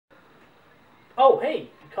Oh, hey, you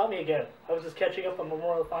caught me again. I was just catching up on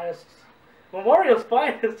Memorial's Finest. Memorial's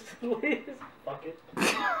Finest, please. Fuck it.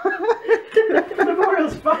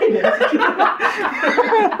 Memorial's Finest.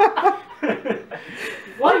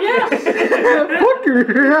 Well, yes.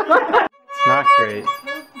 Fucker. It's not great.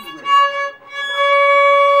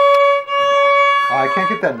 Oh, I can't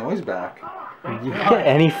get that noise back. You get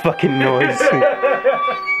any fucking noise.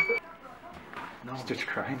 No. Just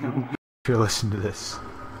crying now. If you're listening to this,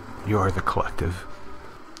 you're the collective.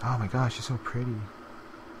 Oh my gosh, you're so pretty.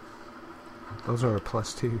 Those are a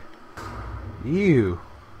plus too. Ew.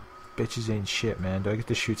 Bitches ain't shit, man. Do I get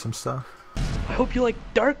to shoot some stuff? I hope you like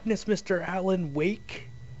darkness, Mr. Alan Wake.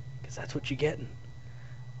 Because that's what you're getting.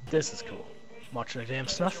 This is cool. I'm watching a damn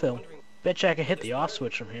snuff film. Bet you I can hit the off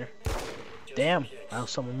switch from here. Damn, I owe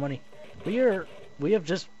someone money. We've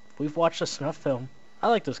watched a snuff film. I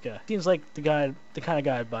like this guy. Seems like the kind of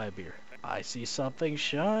guy I'd buy a beer. I see something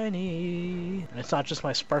shiny. And it's not just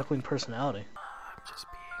my sparkling personality. I'm just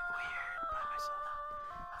being weird by myself.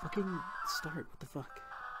 Fucking start, what the fuck?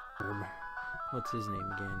 What's his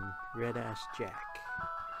name again? Red Ass Jack.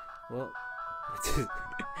 Well,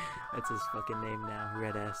 that's his fucking name now.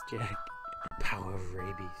 Red Ass Jack. Power of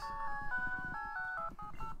rabies.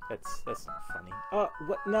 That's not funny. Oh,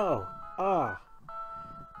 what? No. Ah.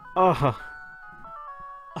 Oh.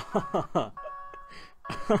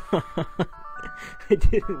 I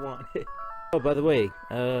didn't want it. Oh, by the way,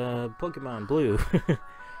 Pokemon Blue.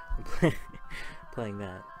 I'm playing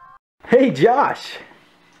that. Hey, Josh!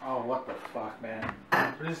 Oh, what the fuck, man?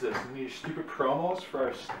 What is this? These stupid promos for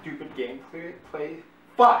our stupid game play?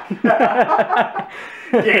 Fuck! Game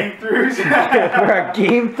throughs? For our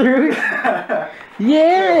game throughs?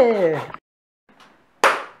 Yeah!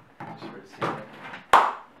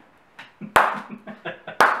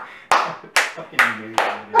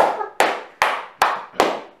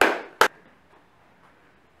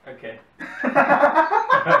 Okay.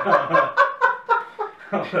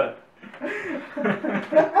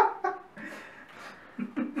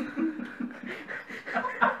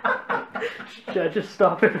 Should I just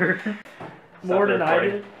stop it or more than I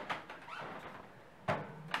did?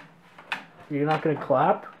 You're not gonna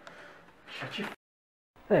clap? Shut your.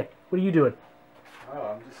 Hey, what are you doing? Oh,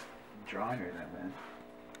 I'm just drawing right now, man.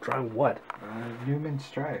 Drawing what? Newman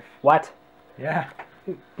Strife. What? Yeah.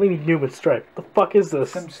 What do you mean Newman Stripe? The fuck is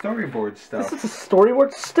this? Some storyboard stuff. This is a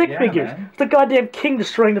storyboard? Stick figures. Man. It's the goddamn king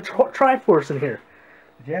destroying the Triforce in here.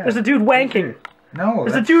 Yeah. There's a dude wanking. No.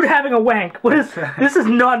 There's a dude having a wank. What is this? Is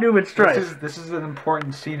not Newman Stripe. This is an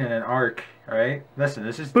important scene in an arc, alright? Listen,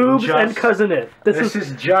 this is boobs just, and cousin it. This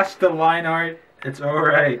is just the line art. It's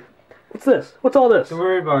alright. What's this? What's all this? Don't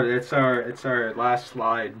worry about it. It's our last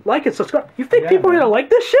slide. Like it, subscribe. You think people are gonna like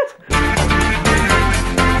this shit?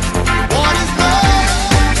 What is love?